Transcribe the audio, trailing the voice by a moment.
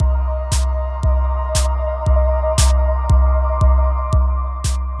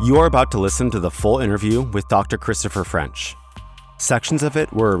You are about to listen to the full interview with Dr. Christopher French. Sections of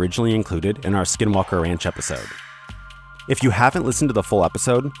it were originally included in our Skinwalker Ranch episode. If you haven't listened to the full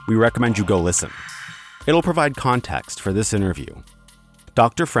episode, we recommend you go listen. It'll provide context for this interview.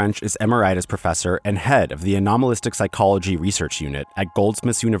 Dr. French is Emeritus Professor and head of the Anomalistic Psychology Research Unit at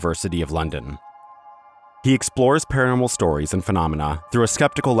Goldsmiths University of London. He explores paranormal stories and phenomena through a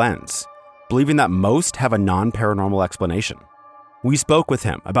skeptical lens, believing that most have a non-paranormal explanation. We spoke with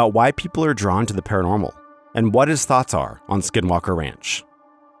him about why people are drawn to the paranormal and what his thoughts are on Skinwalker Ranch.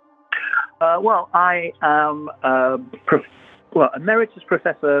 I am Emeritus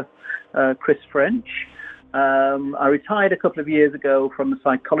Professor Chris French. I retired a couple of years ago from the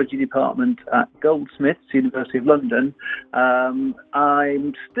psychology department at Goldsmiths, University of London.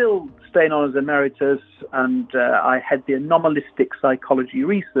 I'm still staying on as emeritus, and I head the Anomalistic Psychology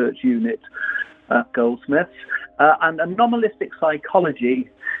Research Unit at Goldsmiths. And anomalistic psychology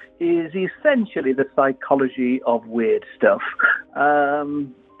is essentially the psychology of weird stuff.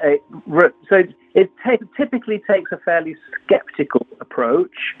 It typically takes a fairly skeptical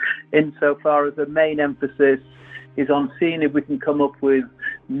approach, insofar as the main emphasis is on seeing if we can come up with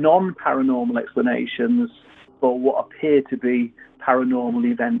non-paranormal explanations for what appear to be paranormal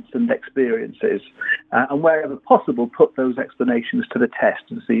events and experiences, and wherever possible, put those explanations to the test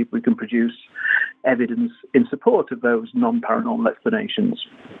and see if we can produce evidence in support of those non-paranormal explanations.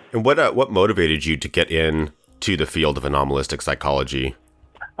 And what motivated you to get into the field of anomalistic psychology?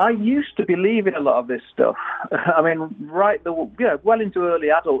 I used to believe in a lot of this stuff. I mean, well into early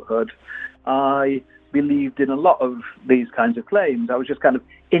adulthood, I believed in a lot of these kinds of claims. I was just kind of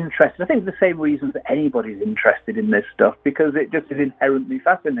interested. I think the same reasons that anybody's interested in this stuff, because it just is inherently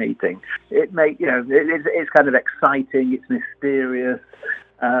fascinating. It's kind of exciting. It's mysterious.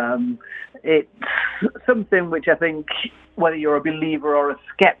 It's something which I think, whether you're a believer or a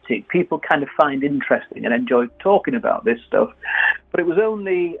skeptic, people kind of find interesting and enjoy talking about this stuff. But it was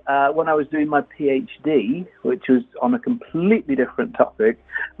only when I was doing my PhD, which was on a completely different topic,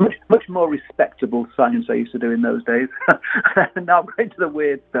 much more respectable science I used to do in those days. Now I'm going to the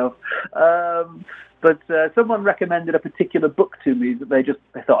weird stuff. But someone recommended a particular book to me that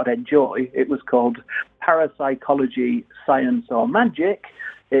they thought I'd enjoy. It was called Parapsychology, Science or Magic.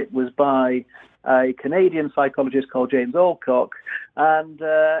 It was by a Canadian psychologist called James Alcock, and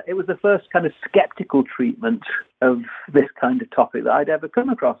it was the first kind of skeptical treatment of this kind of topic that I'd ever come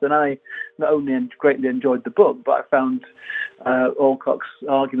across. And I not only greatly enjoyed the book, but I found Alcock's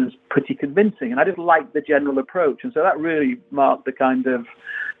arguments pretty convincing, and I just liked the general approach. And so that really marked the kind of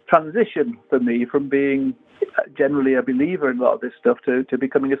transition for me from being generally a believer in a lot of this stuff to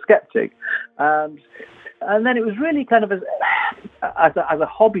becoming a skeptic. And then it was really kind of as a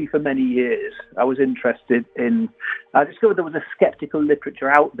hobby for many years. I was interested in. I discovered there was a skeptical literature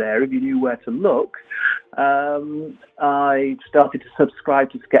out there if you knew where to look. I started to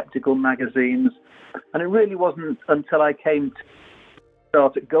subscribe to skeptical magazines, and it really wasn't until I came to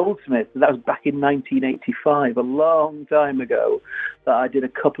start at Goldsmiths, and that was back in 1985, a long time ago, that I did a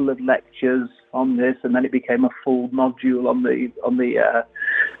couple of lectures on this, and then it became a full module on the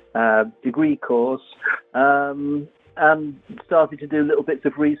degree course, and started to do little bits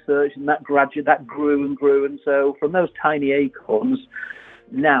of research, and that grew and grew. And so from those tiny acorns,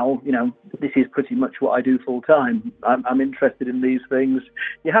 now, this is pretty much what I do full time. I'm interested in these things.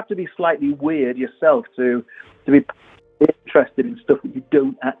 You have to be slightly weird yourself to be interested in stuff that you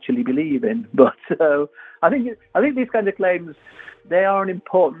don't actually believe in. But I think these kinds of claims, they are an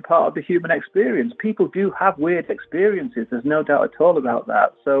important part of the human experience. People do have weird experiences. There's no doubt at all about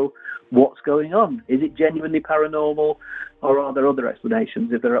that. So what's going on? Is it genuinely paranormal, or are there other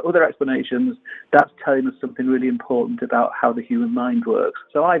explanations? If there are other explanations, that's telling us something really important about how the human mind works.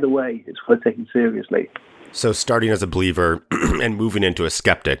 So either way, it's worth taking seriously. So starting as a believer and moving into a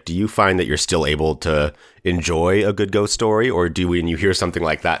skeptic, do you find that you're still able to enjoy a good ghost story? Or when you hear something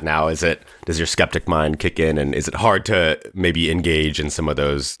like that now, does your skeptic mind kick in, and is it hard to maybe engage in some of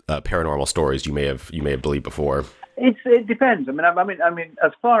those paranormal stories you may have believed before? It depends. I mean,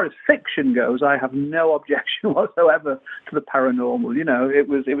 as far as fiction goes, I have no objection whatsoever to the paranormal. It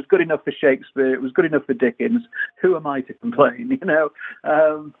was good enough for Shakespeare. It was good enough for Dickens. Who am I to complain? And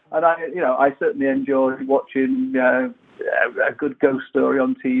I certainly enjoy watching a good ghost story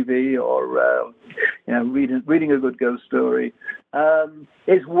on TV, or reading a good ghost story.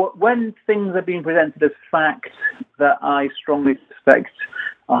 It's when things are being presented as fact that I strongly suspect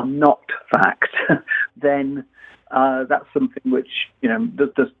are not fact, then that's something which,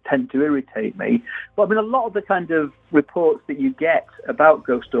 does tend to irritate me. But I mean, a lot of the kind of reports that you get about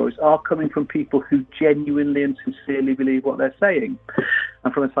ghost stories are coming from people who genuinely and sincerely believe what they're saying.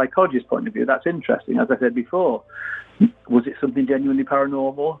 And from a psychologist's point of view, that's interesting. As I said before, was it something genuinely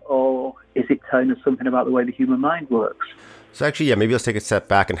paranormal, or is it telling us something about the way the human mind works? So actually, yeah, maybe let's take a step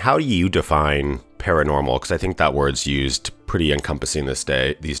back. And how do you define paranormal? Because I think that word's used pretty encompassing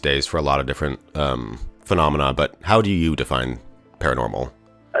these days for a lot of different phenomena. But how do you define paranormal?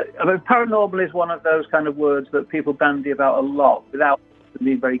 I mean, paranormal is one of those kind of words that people bandy about a lot without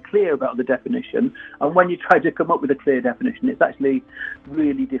being very clear about the definition. And when you try to come up with a clear definition, it's actually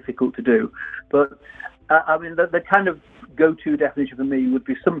really difficult to do. But I mean, the kind of go-to definition for me would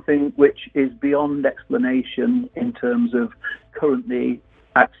be something which is beyond explanation in terms of currently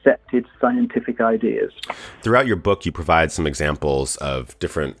accepted scientific ideas. Throughout your book, you provide some examples of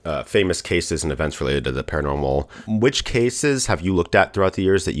different famous cases and events related to the paranormal. Which cases have you looked at throughout the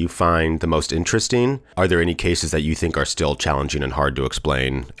years that you find the most interesting? Are there any cases that you think are still challenging and hard to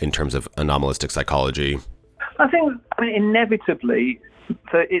explain in terms of anomalistic psychology? I mean, inevitably,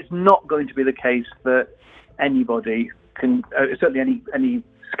 that it's not going to be the case that anybody can, certainly any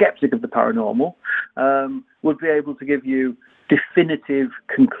skeptic of the paranormal, would be able to give you definitive,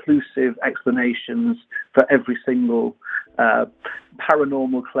 conclusive explanations for every single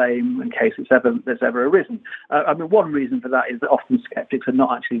paranormal claim and case that's ever arisen. I mean, one reason for that is that often skeptics are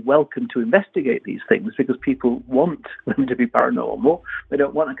not actually welcome to investigate these things because people want them to be paranormal. They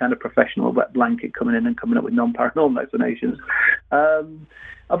don't want a kind of professional wet blanket coming in and coming up with non-paranormal explanations.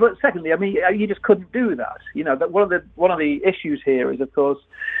 But secondly, I mean, you just couldn't do that. You know, that one of the issues here is, of course,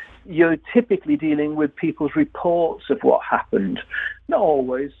 you're typically dealing with people's reports of what happened. Not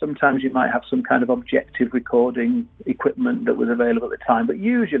always. Sometimes you might have some kind of objective recording equipment that was available at the time, but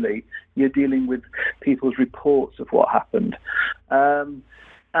usually you're dealing with people's reports of what happened.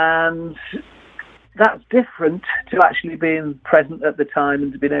 And that's different to actually being present at the time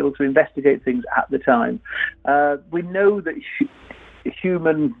and to being able to investigate things at the time. We know that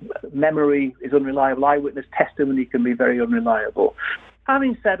human memory is unreliable. Eyewitness testimony can be very unreliable.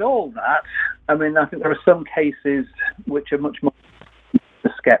 Having said all that, I mean, I think there are some cases which are much more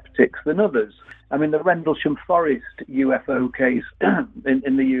skeptics than others. I mean, the Rendlesham Forest UFO case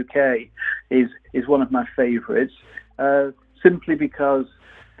in the UK is one of my favourites, simply because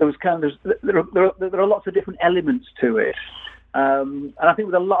there are lots of different elements to it. And I think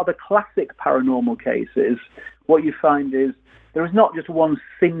with a lot of the classic paranormal cases, what you find is there is not just one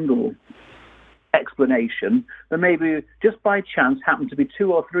single explanation. There may be, just by chance, happen to be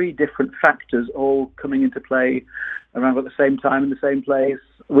 2 or 3 different factors all coming into play around at the same time in the same place,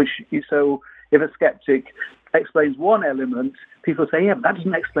 so if a skeptic explains one element, people say, yeah, but that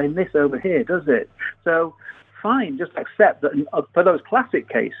doesn't explain this over here, does it? So fine, just accept that for those classic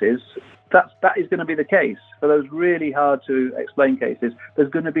cases, that is going to be the case. For those really hard to explain cases, there's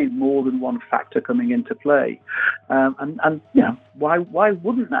going to be more than one factor coming into play. And you know, why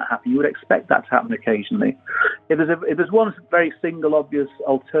wouldn't that happen? You would expect that to happen occasionally. If there's one very single, obvious,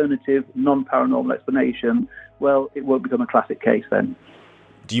 alternative, non-paranormal explanation, well, it won't become a classic case then.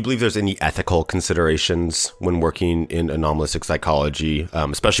 Do you believe there's any ethical considerations when working in anomalistic psychology,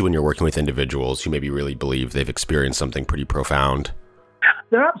 especially when you're working with individuals who maybe really believe they've experienced something pretty profound?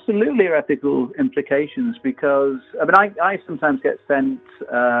 There absolutely are ethical implications because, I mean, I sometimes get sent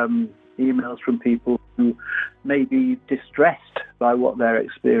emails from people who may be distressed by what they're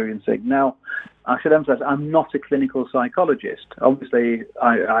experiencing. Now, I should emphasize, I'm not a clinical psychologist. Obviously,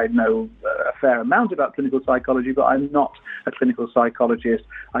 I know a fair amount about clinical psychology, but I'm not a clinical psychologist.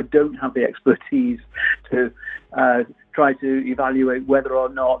 I don't have the expertise to try to evaluate whether or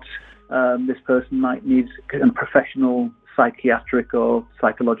not this person might need professional psychiatric or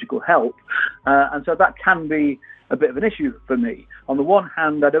psychological help. And so that can be a bit of an issue for me. On the one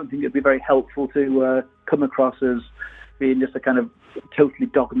hand, I don't think it'd be very helpful to come across as being just a kind of totally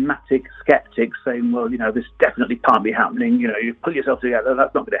dogmatic skeptic saying, well, you know, this definitely can't be happening. You know, you pull yourself together.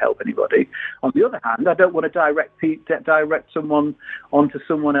 That's not going to help anybody. On the other hand, I don't want to direct someone onto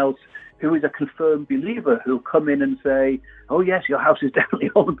someone else who is a confirmed believer who'll come in and say, oh yes, your house is definitely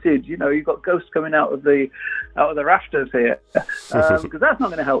haunted. You know, you've got ghosts coming out of the rafters here. Because that's not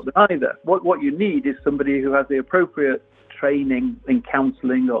going to help them either. What you need is somebody who has the appropriate training in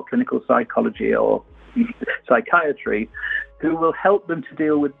counselling or clinical psychology or psychiatry, who will help them to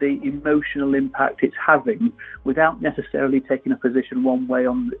deal with the emotional impact it's having without necessarily taking a position one way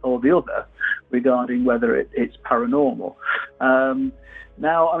or the other regarding whether it's paranormal.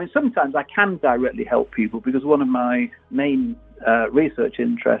 Now, I mean, sometimes I can directly help people because one of my main research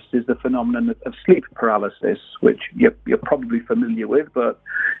interests is the phenomenon of sleep paralysis, which you're probably familiar with, but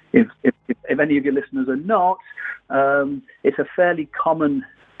if any of your listeners are not, it's a fairly common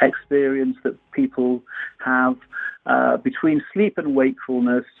experience that people have between sleep and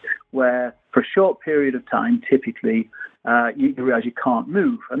wakefulness, where for a short period of time, typically, you realize you can't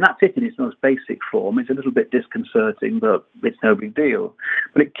move. And that's it in its most basic form. It's a little bit disconcerting, but it's no big deal.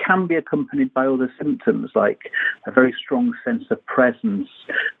 But it can be accompanied by other symptoms, like a very strong sense of presence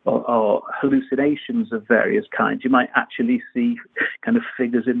or hallucinations of various kinds. You might actually see kind of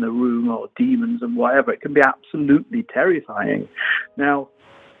figures in the room or demons and whatever. It can be absolutely terrifying. Now,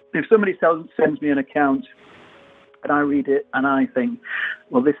 if somebody sends me an account and I read it and I think,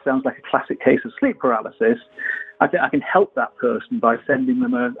 well, this sounds like a classic case of sleep paralysis, I think I can help that person by sending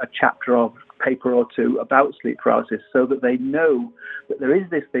them a chapter or paper or two about sleep paralysis so that they know that there is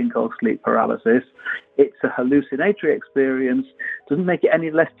this thing called sleep paralysis. It's a hallucinatory experience. Doesn't make it any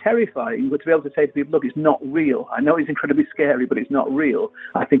less terrifying, but to be able to say to people, look, it's not real. I know it's incredibly scary, but it's not real,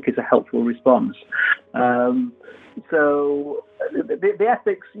 I think is a helpful response. So the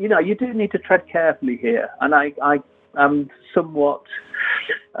ethics, you do need to tread carefully here. And I'm somewhat,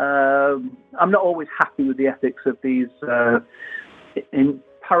 I'm not always happy with the ethics of these in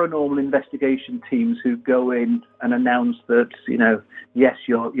paranormal investigation teams who go in and announce that, yes,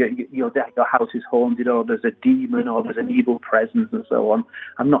 your house is haunted, or there's a demon, or there's an evil presence, and so on.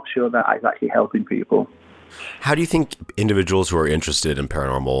 I'm not sure that is actually helping people. How do you think individuals who are interested in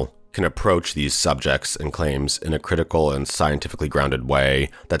paranormal can approach these subjects and claims in a critical and scientifically grounded way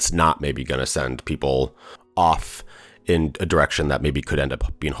that's not maybe going to send people off in a direction that maybe could end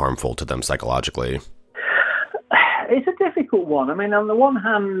up being harmful to them psychologically? It's a difficult one. I mean, on the one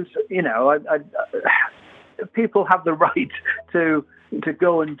hand, people have the right to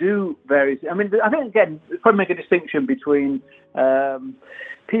go and do various. I mean, I think again, probably make a distinction between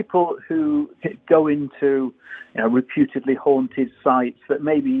people who go into reputedly haunted sites that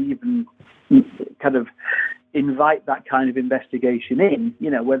maybe even kind of invite that kind of investigation in,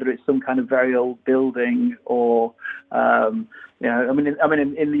 whether it's some kind of very old building or, in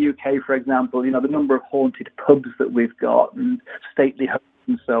the UK, for example, the number of haunted pubs that we've got and stately homes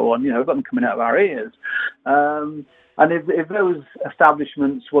and so on, we've got them coming out of our ears. And if those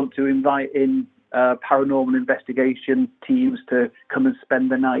establishments want to invite in paranormal investigation teams to come and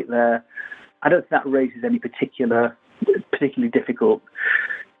spend the night there, I don't think that raises any particularly difficult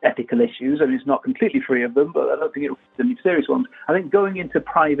ethical issues. I mean, it's not completely free of them, but I don't think it raises any serious ones. I think going into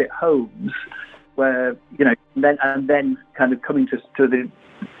private homes where, and then kind of coming to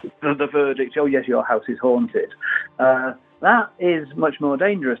the verdict, oh yes, your house is haunted, that is much more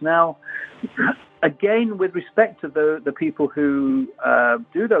dangerous. Now, again, with respect to the people who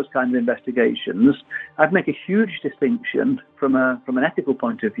do those kinds of investigations, I'd make a huge distinction from an ethical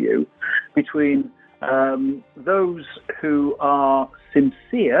point of view between those who are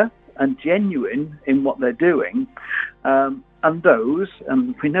sincere and genuine in what they're doing, and those,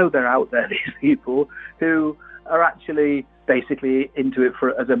 and we know they're out there, these people who are actually basically into it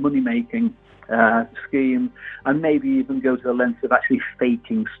as a money-making scheme, and maybe even go to the length of actually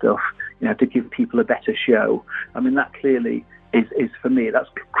faking stuff, to give people a better show. I mean, that clearly is for me, that's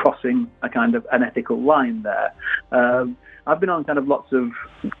crossing a kind of an ethical line there. I've been on kind of lots of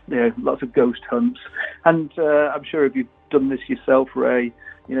ghost hunts, and I'm sure if you've done this yourself, Ray,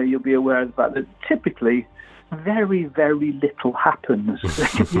 you'll be aware of the fact that typically very, very little happens.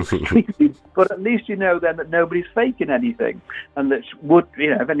 But at least then that nobody's faking anything, and that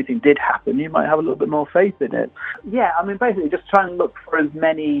if anything did happen, you might have a little bit more faith in it. Yeah, I mean, basically just try and look for as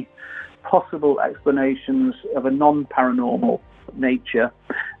many possible explanations of a non-paranormal nature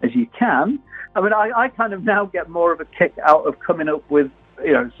as you can. I mean, I kind of now get more of a kick out of coming up with,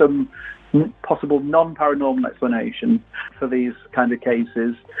 some possible non-paranormal explanation for these kind of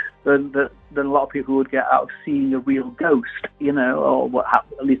cases than a lot of people would get out of seeing a real ghost, or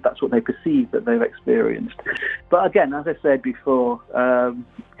at least that's what they perceive that they've experienced. But again, as I said before,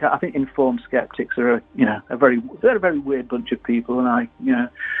 I think informed skeptics are a very weird bunch of people, and I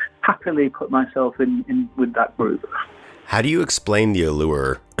happily put myself in with that group. How do you explain the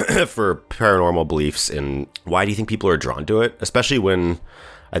allure for paranormal beliefs, and why do you think people are drawn to it, especially when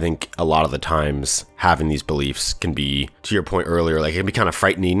I think a lot of the times having these beliefs can be, to your point earlier, like it can be kind of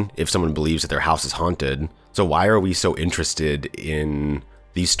frightening if someone believes that their house is haunted. So why are we so interested in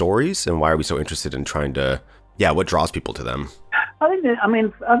these stories, and why are we so interested in trying to, what draws people to them? I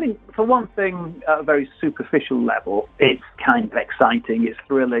think for one thing, at a very superficial level, it's kind of exciting, it's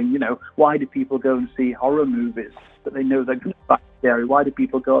thrilling. Why do people go and see horror movies that they know they're going to find scary? Why do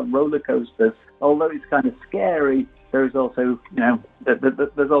people go on roller coasters? Although it's kind of scary, there's also,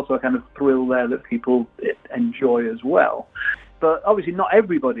 there's also a kind of thrill there that people enjoy as well. But obviously, not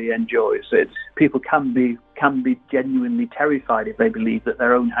everybody enjoys it. People can be genuinely terrified if they believe that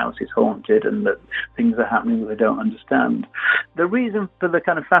their own house is haunted and that things are happening that they don't understand. The reason for the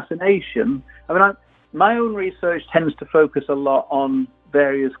kind of fascination, my own research tends to focus a lot on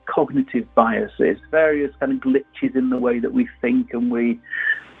various cognitive biases, various kind of glitches in the way that we think and we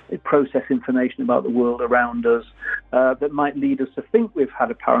process information about the world around us that might lead us to think we've had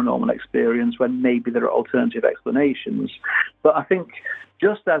a paranormal experience when maybe there are alternative explanations. But I think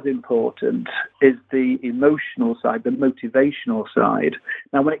just as important is the emotional side, the motivational side.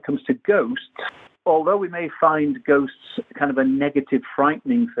 Now, when it comes to ghosts, although we may find ghosts kind of a negative,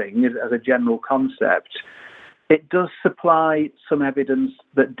 frightening thing as a general concept, it does supply some evidence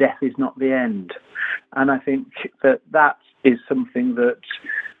that death is not the end. And I think that is something that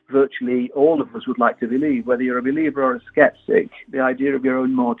virtually all of us would like to believe. Whether you're a believer or a skeptic, the idea of your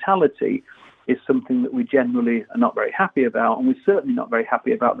own mortality is something that we generally are not very happy about. And we're certainly not very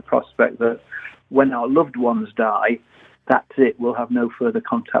happy about the prospect that when our loved ones die, that's it, we'll have no further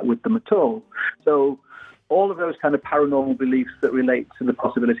contact with them at all. So all of those kind of paranormal beliefs that relate to the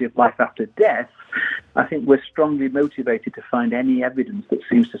possibility of life after death, I think we're strongly motivated to find any evidence that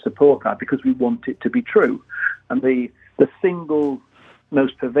seems to support that because we want it to be true. And the single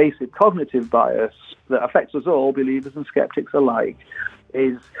most pervasive cognitive bias that affects us all, believers and skeptics alike,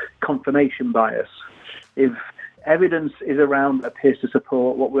 is confirmation bias. If evidence is around that appears to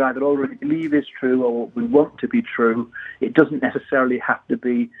support what we either already believe is true or what we want to be true, it doesn't necessarily have to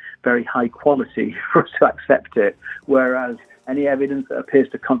be very high quality for us to accept it. Whereas any evidence that appears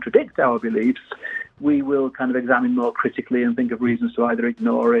to contradict our beliefs, we will kind of examine more critically and think of reasons to either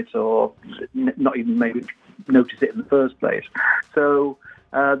ignore it or not even maybe notice it in the first place. So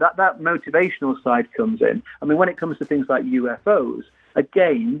that motivational side comes in. I mean, when it comes to things like UFOs,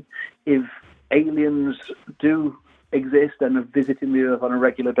 again, if aliens do exist and are visiting the Earth on a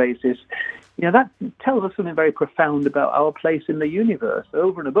regular basis, that tells us something very profound about our place in the universe,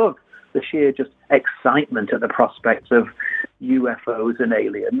 over and above the sheer just excitement at the prospects of UFOs and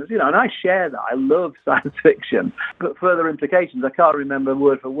aliens. And I share that. I love science fiction. But further implications, I can't remember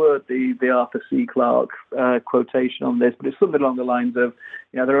word for word the Arthur C. Clarke quotation on this, but it's something along the lines of,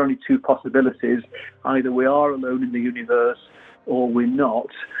 there are only two possibilities. Either we are alone in the universe or we're not.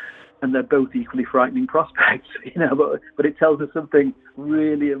 And they're both equally frightening prospects, but it tells us something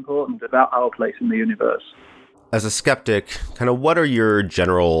really important about our place in the universe. As a skeptic, kind of what are your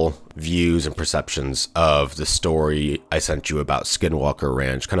general views and perceptions of the story I sent you about Skinwalker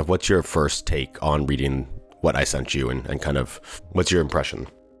Ranch? Kind of what's your first take on reading what I sent you and kind of what's your impression?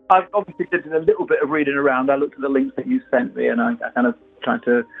 I obviously did a little bit of reading around. I looked at the links that you sent me and I kind of tried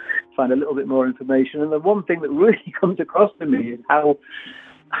to find a little bit more information. And the one thing that really comes across to me is how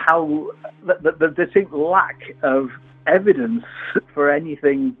the distinct lack of evidence for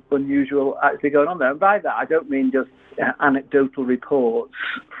anything unusual actually going on there. And by that, I don't mean just anecdotal reports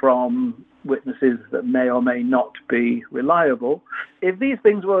from witnesses that may or may not be reliable. If these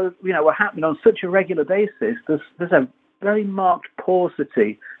things were happening on such a regular basis, there's a very marked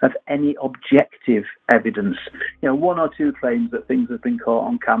paucity of any objective evidence. One or two claims that things have been caught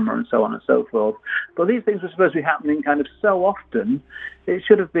on camera and so on and so forth. But these things were supposed to be happening kind of so often, it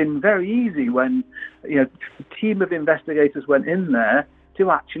should have been very easy when, a team of investigators went in there to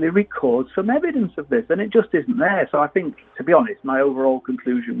actually record some evidence of this, and it just isn't there. So I think, to be honest, my overall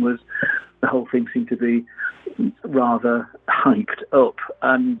conclusion was the whole thing seemed to be rather hyped up,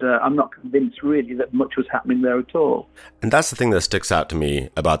 and I'm not convinced really that much was happening there at all. And that's the thing that sticks out to me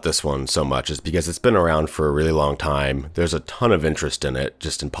about this one so much, is because it's been around for a really long time. There's a ton of interest in it,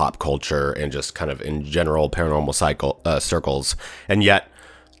 just in pop culture and just kind of in general paranormal circles, and yet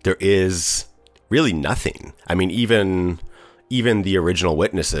there is really nothing. I mean, even the original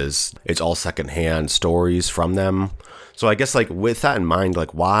witnesses, it's all secondhand stories from them. So I guess, with that in mind,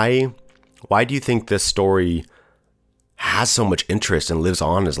 why do you think this story has so much interest and lives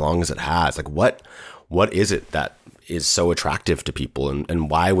on as long as it has? What is it that is so attractive to people, and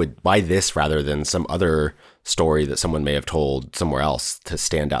why this rather than some other story that someone may have told somewhere else to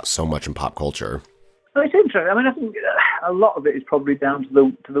stand out so much in pop culture? Well, it's interesting. I mean, I think a lot of it is probably down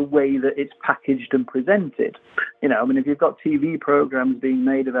to the way that it's packaged and presented. If you've got TV programs being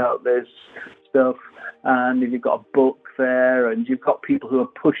made about this stuff, and if you've got a book there, and you've got people who are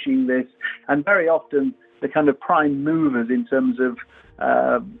pushing this, and very often the kind of prime movers in terms of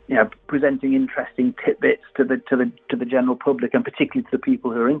presenting interesting tidbits to the general public, and particularly to the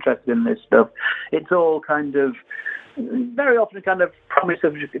people who are interested in this stuff. It's all kind of very often a kind of promise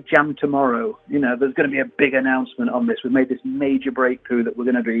of jam tomorrow. There's going to be a big announcement on this. We've made this major breakthrough that we're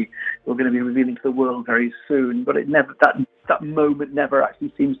going to be revealing to the world very soon. But that moment never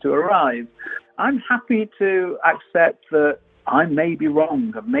actually seems to arrive. I'm happy to accept that I may be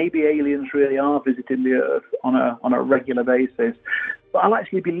wrong. Maybe aliens really are visiting the Earth on a regular basis. But I'll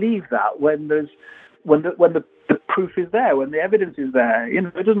actually believe that when the proof is there, when the evidence is there.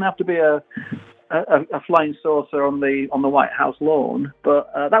 It doesn't have to be a flying saucer on the White House lawn, but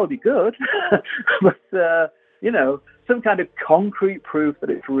that would be good. But some kind of concrete proof that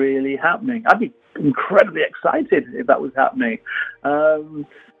it's really happening. I'd be incredibly excited if that was happening.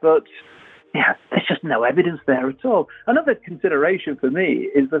 But yeah, there's just no evidence there at all. Another consideration for me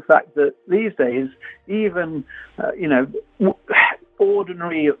is the fact that these days, even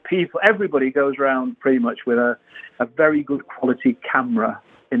ordinary people, everybody goes around pretty much with a very good quality camera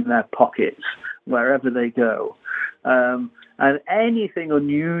in their pockets wherever they go. And anything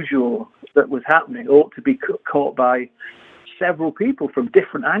unusual that was happening ought to be caught by several people from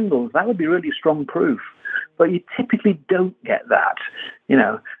different angles. That would be really strong proof. But you typically don't get that,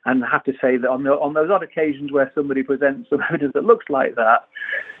 and I have to say that on those odd occasions where somebody presents some evidence that looks like that,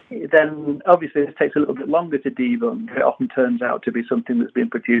 then obviously it takes a little bit longer to debunk. It often turns out to be something that's been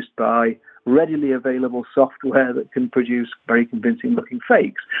produced by readily available software that can produce very convincing looking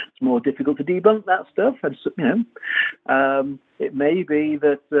fakes. It's more difficult to debunk that stuff, and it may be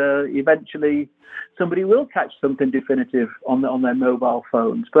that eventually somebody will catch something definitive on their mobile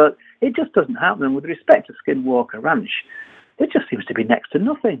phones, but it just doesn't happen. And with respect to Skinwalker Ranch, there just seems to be next to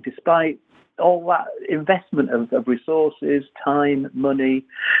nothing, despite all that investment of resources, time, money.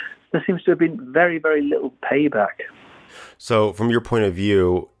 There seems to have been very, very little payback. So from your point of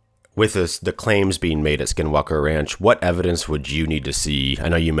view, with the claims being made at Skinwalker Ranch, what evidence would you need to see? I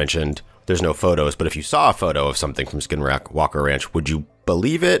know you mentioned there's no photos, but if you saw a photo of something from Skinwalker Ranch, would you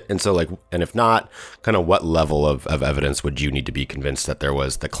believe it? And so and if not, kind of what level of evidence would you need to be convinced that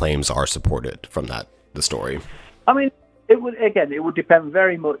the claims are supported from the story? I mean, it would depend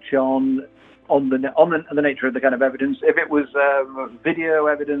very much on the nature of the kind of evidence. If it was video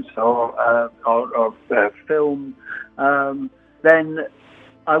evidence or film, then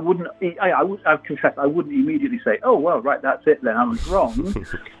I wouldn't. I confess I wouldn't immediately say, "Oh well, right, that's it. Then I was wrong."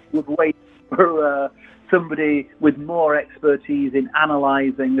 Would wait for somebody with more expertise in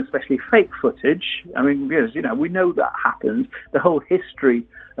analysing, especially fake footage. I mean, because we know that happens. The whole history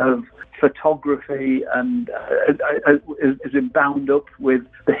of photography and is bound up with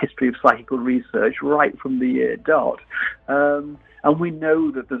the history of psychical research right from the year dot. And we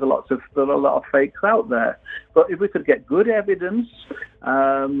know that there's a lot of fakes out there. But if we could get good evidence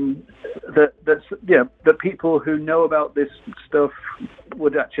that people who know about this stuff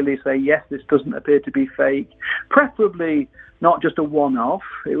would actually say, yes, this doesn't appear to be fake, preferably not just a one-off.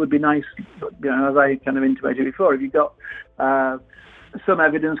 It would be nice, as I kind of intimated before, if you got some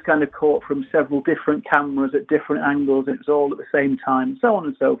evidence kind of caught from several different cameras at different angles, and it's all at the same time, so on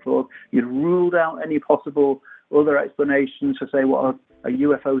and so forth. You'd ruled out any possible other explanations for, say, what a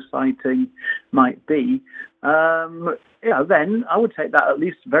UFO sighting might be. Then I would take that at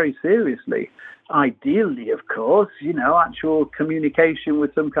least very seriously. Ideally, of course, actual communication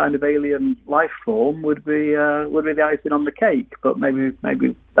with some kind of alien life form would be the icing on the cake. But maybe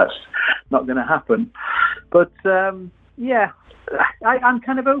that's not going to happen. But I'm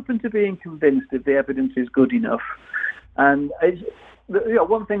kind of open to being convinced if the evidence is good enough. And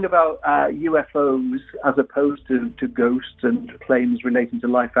one thing about UFOs as opposed to ghosts and claims relating to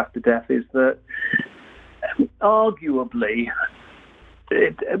life after death is that arguably,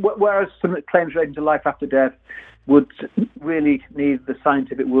 whereas some claims relating to life after death would really need the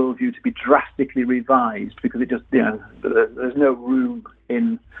scientific worldview to be drastically revised, because it just, there's no room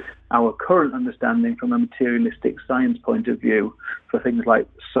in our current understanding from a materialistic science point of view for things like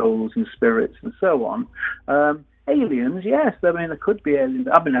souls and spirits and so on. Aliens, yes. I mean, there could be aliens.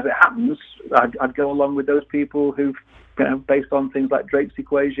 I mean, if it happens, I'd go along with those people who, based on things like Drake's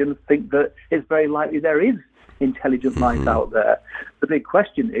equation, think that it's very likely there is intelligent life out there. The big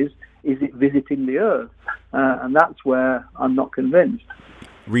question is it visiting the Earth? And that's where I'm not convinced.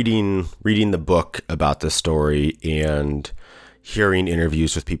 Reading the book about this story and hearing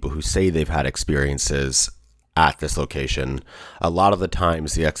interviews with people who say they've had experiences at this location, a lot of the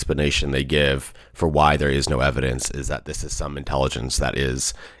times the explanation they give for why there is no evidence is that this is some intelligence that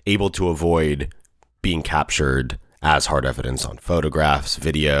is able to avoid being captured as hard evidence on photographs,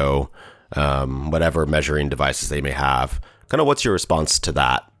 video, whatever measuring devices they may have. Kind of what's your response to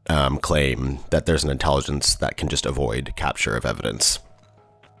that claim that there's an intelligence that can just avoid capture of evidence?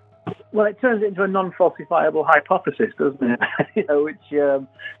 Well, it turns it into a non-falsifiable hypothesis, doesn't it? Which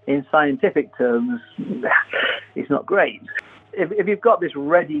in scientific terms is not great. If you've got this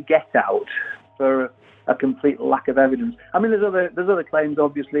ready get-out for a complete lack of evidence, I mean, there's other claims,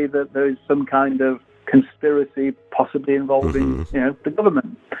 obviously, that there is some kind of conspiracy possibly involving, the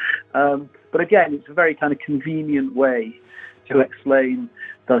government. But again, it's a very kind of convenient way to explain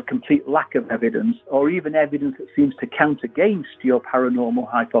the complete lack of evidence, or even evidence that seems to count against your paranormal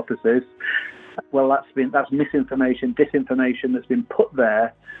hypothesis. Well, that's misinformation, disinformation that's been put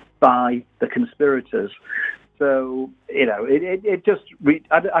there by the conspirators. So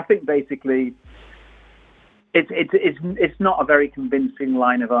I think basically it's not a very convincing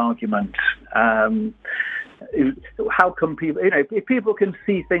line of argument. How come people, if people can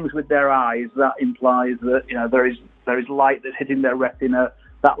see things with their eyes, that implies that there is light that's hitting their retina.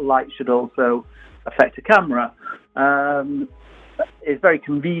 That light should also affect a camera. It's very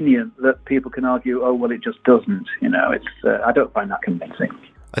convenient that people can argue, oh well, it just doesn't. I don't find that convincing.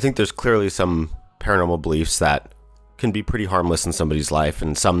 I think there's clearly some paranormal beliefs that can be pretty harmless in somebody's life,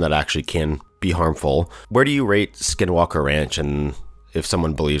 and some that actually can be harmful. Where do you rate Skinwalker Ranch, and if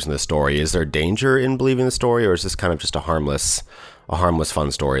someone believes in the story, is there danger in believing the story, or is this kind of just a harmless,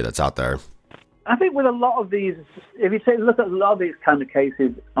 fun story that's out there? I think with a lot of these, if you look at a lot of these kind of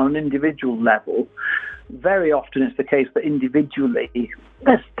cases on an individual level, very often it's the case that individually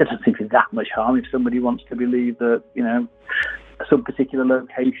there doesn't seem to be that much harm if somebody wants to believe that, some particular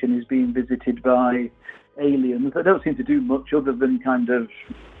location is being visited by aliens. They don't seem to do much other than kind of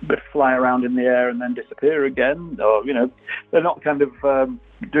fly around in the air and then disappear again, or, they're not kind of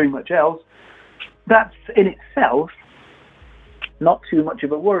doing much else. That's in itself not too much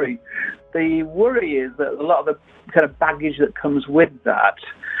of a worry. The worry is that a lot of the kind of baggage that comes with that,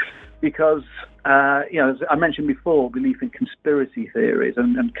 because, as I mentioned before, belief in conspiracy theories,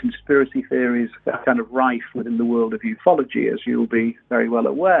 and conspiracy theories are kind of rife within the world of ufology, as you'll be very well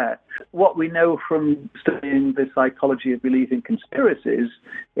aware. What we know from studying the psychology of belief in conspiracies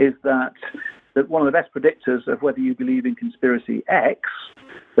is that one of the best predictors of whether you believe in conspiracy X,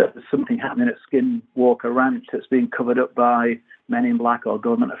 that there's something happening at Skinwalker Ranch that's being covered up by men in black or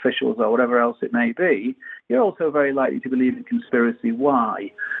government officials or whatever else it may be, you're also very likely to believe in conspiracy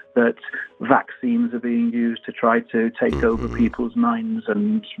Y, that vaccines are being used to try to take over people's minds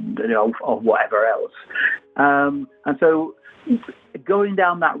and, or whatever else. And so going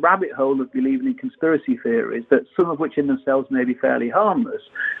down that rabbit hole of believing in conspiracy theories, that some of which in themselves may be fairly harmless,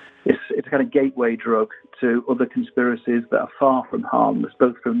 it's a kind of gateway drug to other conspiracies that are far from harmless,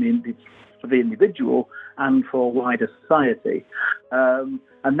 both for the individual and for wider society.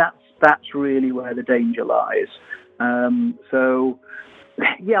 And that's really where the danger lies. So,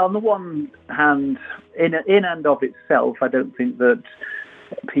 on the one hand, in and of itself, I don't think that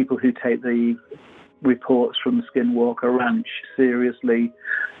people who take the reports from Skinwalker Ranch seriously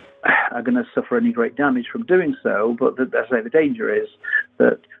are going to suffer any great damage from doing so, but as I say, the danger is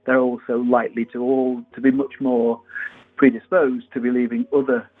that they're also likely to be much more predisposed to believing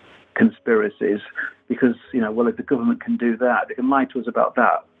other conspiracies, because, if the government can do that, they can lie to us about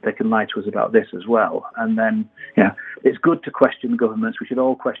that, they can lie to us about this as well. And then, it's good to question governments, we should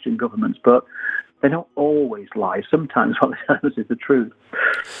all question governments, but they don't always lie. Sometimes what they tell us is the truth.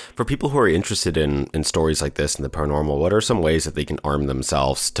 For people who are interested in stories like this and the paranormal, what are some ways that they can arm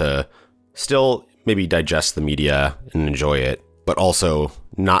themselves to still maybe digest the media and enjoy it, but also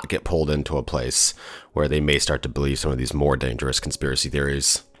not get pulled into a place where they may start to believe some of these more dangerous conspiracy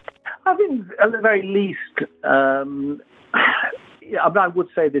theories? I think at the very least, I would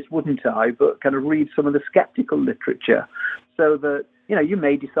say this, wouldn't I, but kind of read some of the skeptical literature, so that, you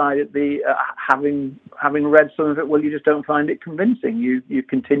may decide at having read some of it, well, you just don't find it convincing. You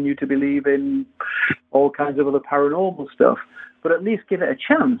continue to believe in all kinds of other paranormal stuff, but at least give it a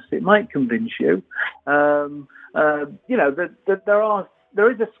chance. It might convince you. There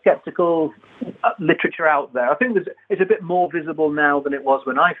is a skeptical literature out there. I think it's a bit more visible now than it was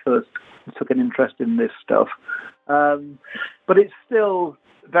when I first took an interest in this stuff. But it's still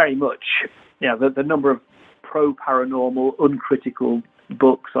very much, the number of pro-paranormal, uncritical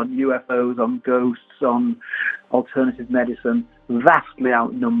books on UFOs, on ghosts, on alternative medicine vastly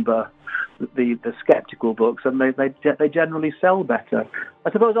outnumber the skeptical books, and they generally sell better.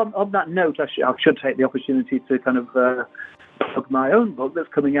 I suppose on that note, I should take the opportunity to kind of plug my own book that's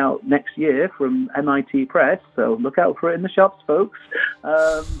coming out next year from MIT Press, so look out for it in the shops, folks,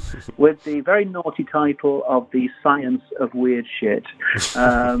 with the very naughty title of The Science of Weird Shit.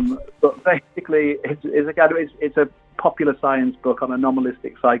 But basically, it's a popular science book on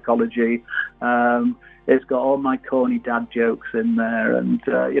anomalistic psychology. It's got all my corny dad jokes in there, and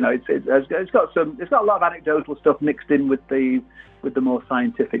it's got a lot of anecdotal stuff mixed in with the more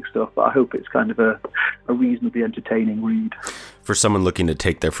scientific stuff. But I hope it's kind of a reasonably entertaining read for someone looking to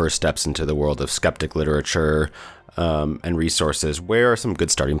take their first steps into the world of skeptic literature and resources. Where are some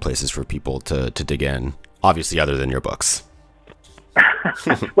good starting places for people to dig in? Obviously, other than your books.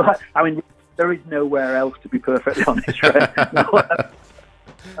 Well, I mean, there is nowhere else, to be perfectly honest. Right?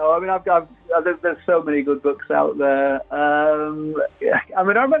 No, I mean, there's so many good books out there. I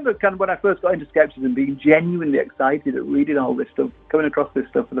mean, I remember kind of when I first got into skepticism, being genuinely excited at reading all this stuff, coming across this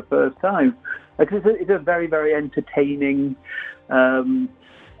stuff for the first time. Because it's a very, very entertaining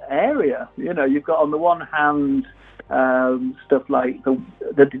area. You know, you've got on the one hand stuff like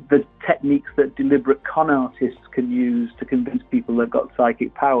the techniques that deliberate con artists can use to convince people they've got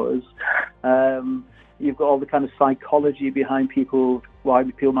psychic powers. You've got all the kind of psychology behind why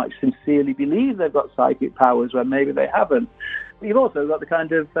people might sincerely believe they've got psychic powers when maybe they haven't. But you've also got the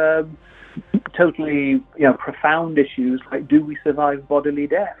kind of totally profound issues like, do we survive bodily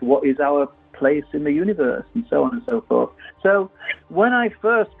death? What is our place in the universe? And so on and so forth. So when I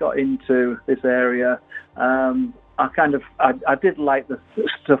first got into this area, I did like the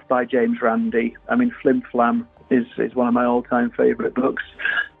stuff by James Randi. I mean, Flim Flam is one of my all-time favourite books.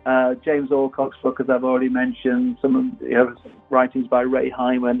 James Alcock's book, as I've already mentioned, some writings by Ray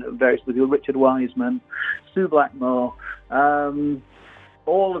Hyman, various people, Richard Wiseman, Sue Blackmore.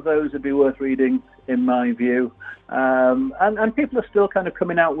 All of those would be worth reading, in my view. And people are still kind of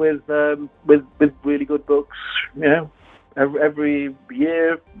coming out with really good books. You know, every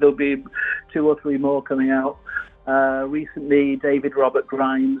year there'll be 2 or 3 more coming out. Recently, David Robert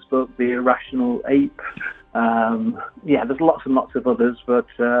Grimes' book, The Irrational Ape. There's lots and lots of others, but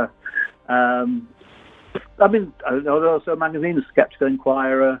I mean, there are also magazines, Skeptical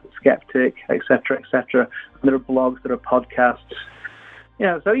Inquirer, Skeptic, etc., etc. There are blogs, there are podcasts.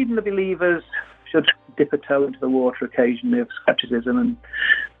 So even the believers should dip a toe into the water occasionally of skepticism and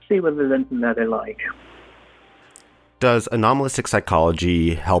see whether there's anything there they like. Does anomalistic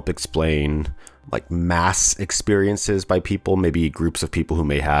psychology help explain like mass experiences by people, maybe groups of people who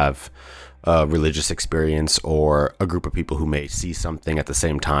may have a religious experience, or a group of people who may see something at the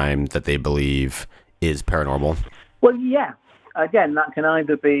same time that they believe is paranormal? Well, yeah. Again, that can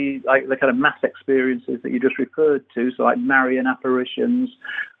either be like the kind of mass experiences that you just referred to, so like Marian apparitions,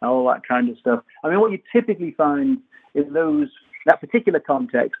 all that kind of stuff. I mean, what you typically find in that particular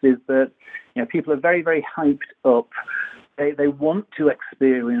context is that people are very, very hyped up. They want to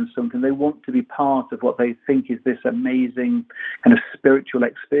experience something. They want to be part of what they think is this amazing kind of spiritual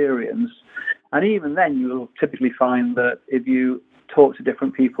experience. And even then, you'll typically find that if you talk to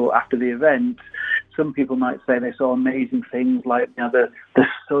different people after the event, some people might say they saw amazing things like the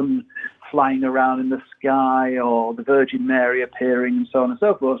sun flying around in the sky, or the Virgin Mary appearing, and so on and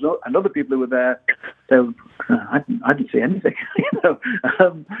so forth. And other people who were there, I didn't see anything.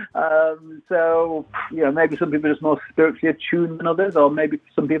 So maybe some people are just more spiritually attuned than others, or maybe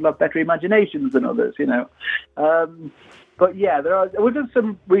some people have better imaginations than others. But yeah, we've done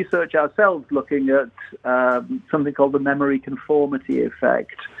some research ourselves looking at something called the memory conformity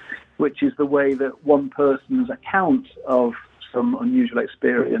effect, which is the way that one person's account of some unusual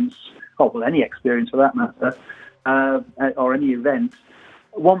experience, any experience for that matter, or any event,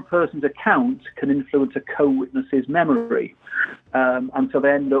 one person's account can influence a co-witness's memory. And so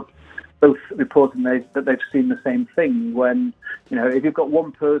they end up both reporting that they've seen the same thing, when, if you've got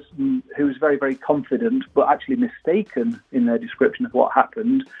one person who's very, very confident but actually mistaken in their description of what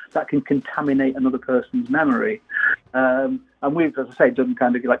happened, that can contaminate another person's memory. And we've, as I say, done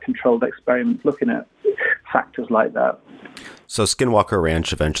kind of like controlled experiments looking at factors like that. So Skinwalker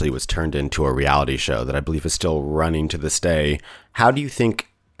Ranch eventually was turned into a reality show that I believe is still running to this day. How do you think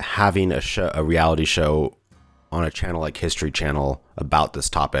having a reality show on a channel like History Channel about this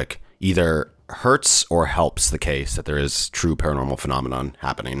topic either hurts or helps the case that there is true paranormal phenomenon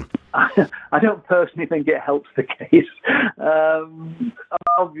happening? I don't personally think it helps the case.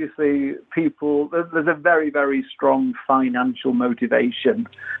 Obviously, there's a very, very strong financial motivation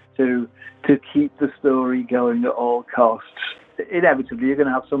to keep the story going at all costs. Inevitably, you're going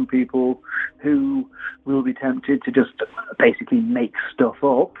to have some people who will be tempted to just basically make stuff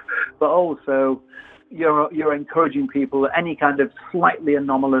up, but also you're encouraging people that any kind of slightly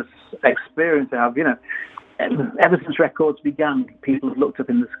anomalous experience they have, ever since records began, people have looked up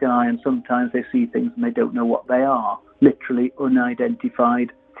in the sky and sometimes they see things and they don't know what they are, literally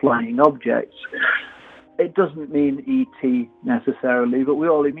unidentified flying objects. It doesn't mean ET necessarily, but we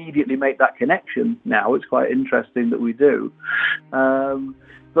all immediately make that connection now. It's quite interesting that we do.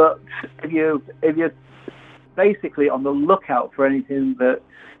 But if you're basically on the lookout for anything that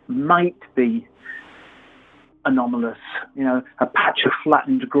might be anomalous, a patch of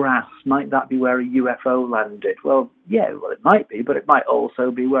flattened grass, might that be where a UFO landed? Well, it might be, but it might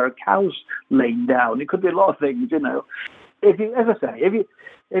also be where a cow's laying down. It could be a lot of things, If you, as I say, if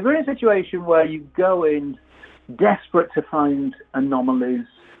you're in a situation where you go in desperate to find anomalies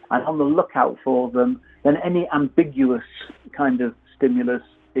and on the lookout for them, then any ambiguous kind of stimulus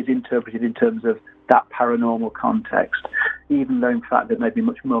is interpreted in terms of that paranormal context, even though in fact there may be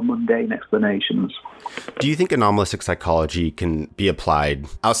much more mundane explanations. Do you think anomalistic psychology can be applied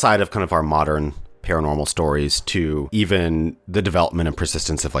outside of kind of our modern paranormal stories to even the development and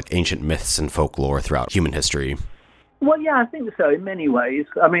persistence of like ancient myths and folklore throughout human history? Well, yeah, I think so in many ways.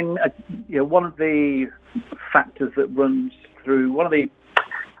 I mean, one of the factors that runs through, one of the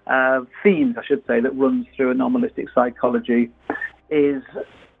themes, I should say, that runs through anomalistic psychology is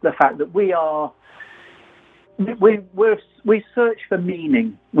the fact that we search for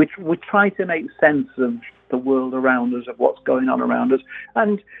meaning. We try to make sense of the world around us, of what's going on around us.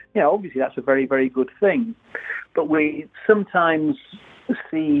 And, obviously that's a very, very good thing. But we sometimes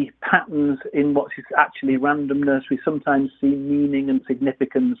see patterns in what is actually randomness. We sometimes see meaning and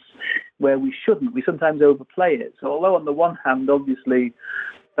significance where we shouldn't. We sometimes overplay it. So although on the one hand, obviously,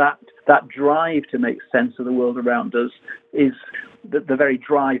 that drive to make sense of the world around us is the very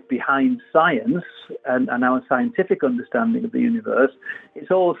drive behind science and our scientific understanding of the universe, it's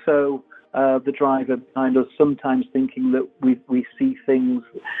also the driver behind us sometimes thinking that we see things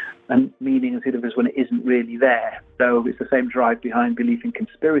and meaning and universe when it isn't really there. So it's the same drive behind belief in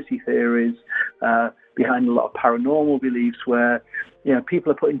conspiracy theories, behind a lot of paranormal beliefs where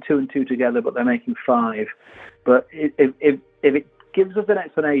people are putting 2 and 2 together but they're making 5. But if it gives us an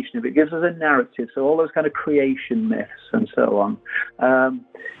explanation, if it gives us a narrative, so all those kind of creation myths and so on,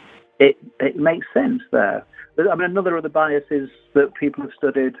 it makes sense there. But, another of the biases that people have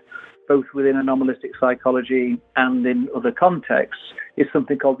studied both within anomalistic psychology and in other contexts is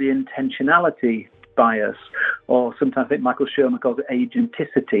something called the intentionality bias, or sometimes I think Michael Shermer calls it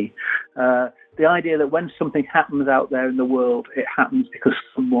agenticity. The idea that when something happens out there in the world, it happens because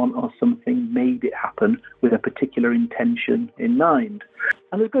someone or something made it happen with a particular intention in mind.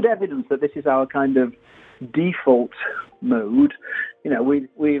 And there's good evidence that this is our kind of default mode.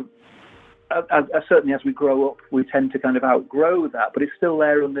 We certainly as we grow up, we tend to kind of outgrow that, but it's still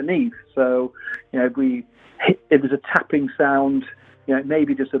there underneath. So, if there's a tapping sound, it may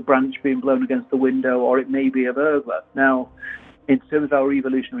be just a branch being blown against the window, or it may be a burglar. Now, in terms of our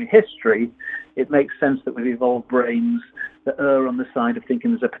evolutionary history, it makes sense that we've evolved brains that err on the side of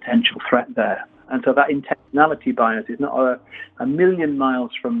thinking there's a potential threat there. And so that intentionality bias is not a million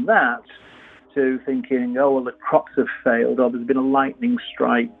miles from that to thinking, the crops have failed, or there's been a lightning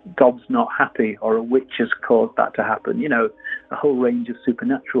strike, God's not happy, or a witch has caused that to happen. A whole range of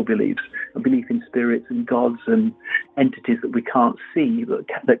supernatural beliefs, a belief in spirits and gods and entities that we can't see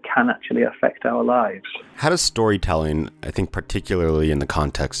that can actually affect our lives. How does storytelling, I think particularly in the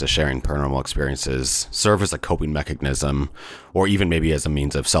context of sharing paranormal experiences, serve as a coping mechanism, or even maybe as a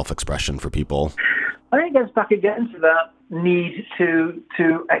means of self-expression for people? I think it gets back again to that need to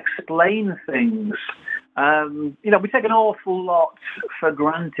explain things. We take an awful lot for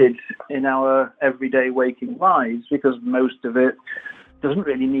granted in our everyday waking lives because most of it doesn't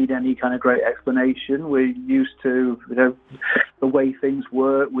really need any kind of great explanation. We're used to the way things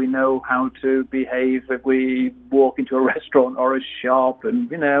work. We know how to behave if we walk into a restaurant or a shop, and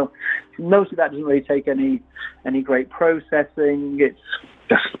most of that doesn't really take any great processing. It's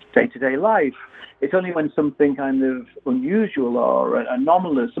just day-to-day life. It's only when something kind of unusual or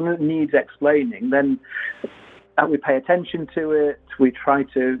anomalous, something that needs explaining, then we pay attention to it. We try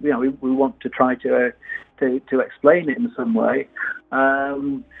to, we want to try to explain it in some way.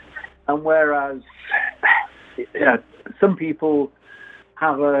 And whereas some people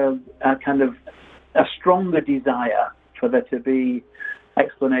have a kind of a stronger desire for there to be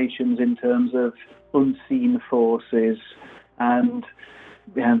explanations in terms of unseen forces and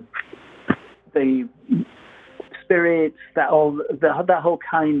the spirits, the whole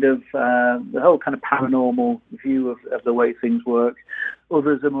kind of paranormal view of the way things work.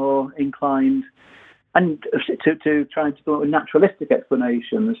 Others are more inclined and to try to come up with naturalistic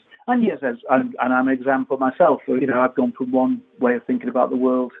explanations. And yes, and I'm an example myself. I've gone from one way of thinking about the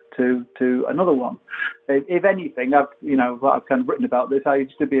world to another one. If anything, I've kind of written about this. I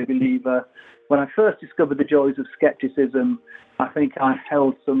used to be a believer. When I first discovered the joys of skepticism, I think I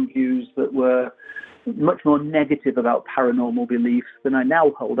held some views that were much more negative about paranormal beliefs than I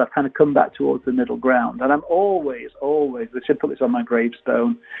now hold. I've kind of come back towards the middle ground. And I'm always, I should put this on my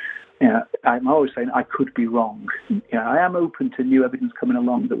gravestone, I'm always saying I could be wrong. I am open to new evidence coming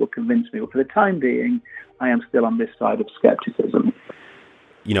along that will convince me. But for the time being, I am still on this side of skepticism.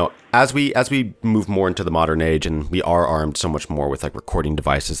 As we move more into the modern age, and we are armed so much more with like recording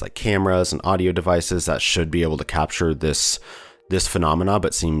devices like cameras and audio devices that should be able to capture this phenomena,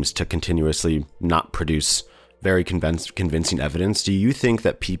 but seems to continuously not produce very convincing evidence. Do you think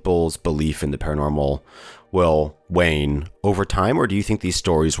that people's belief in the paranormal will wane over time, or do you think these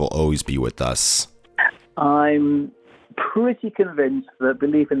stories will always be with us? I'm pretty convinced that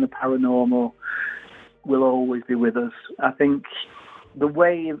belief in the paranormal will always be with us. I think the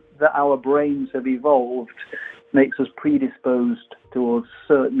way that our brains have evolved makes us predisposed towards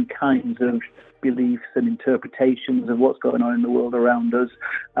certain kinds of beliefs and interpretations of what's going on in the world around us.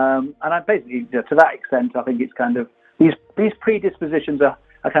 And I basically, to that extent, I think it's kind of, these predispositions are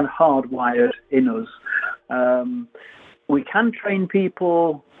kind of hardwired in us. We can train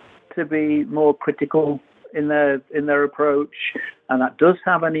people to be more critical in their approach, and that does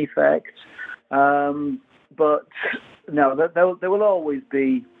have an effect. But no, there will always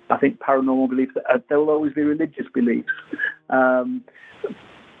be, I think, paranormal beliefs. There will always be religious beliefs.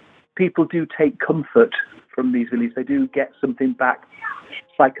 People do take comfort from these beliefs. They do get something back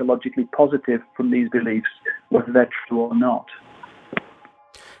psychologically positive from these beliefs, whether they're true or not.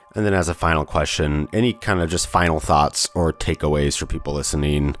 And then as a final question, any kind of just final thoughts or takeaways for people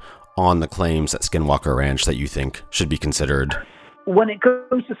listening on the claims at Skinwalker Ranch that you think should be considered? When it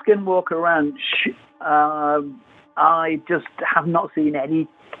comes to Skinwalker Ranch, I just have not seen any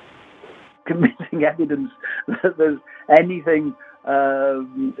convincing evidence that there's anything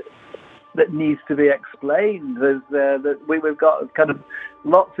that needs to be explained. We've got kind of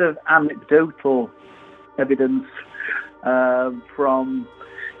lots of anecdotal evidence from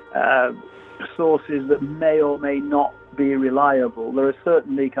sources that may or may not be reliable. There are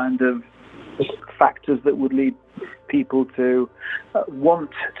certainly kind of factors that would lead people to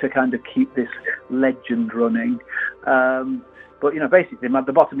want to kind of keep this legend running. But, basically,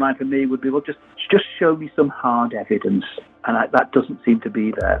 the bottom line for me would be, well, just show me some hard evidence. And that doesn't seem to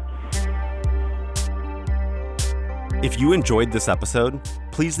be there. If you enjoyed this episode,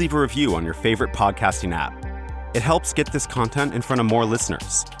 please leave a review on your favorite podcasting app. It helps get this content in front of more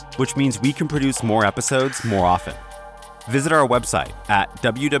listeners, which means we can produce more episodes more often. Visit our website at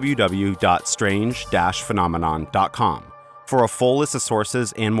www.strange-phenomenon.com for a full list of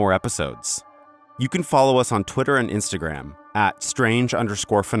sources and more episodes. You can follow us on Twitter and Instagram at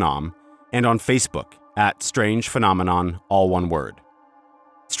strange_phenom and on Facebook at Strange Phenomenon, all one word.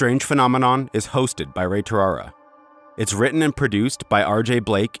 Strange Phenomenon is hosted by Ray Tarara. It's written and produced by RJ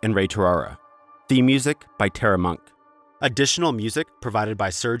Blake and Ray Tarara. Theme music by Tara Monk. Additional music provided by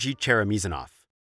Sergei Cheremizanov.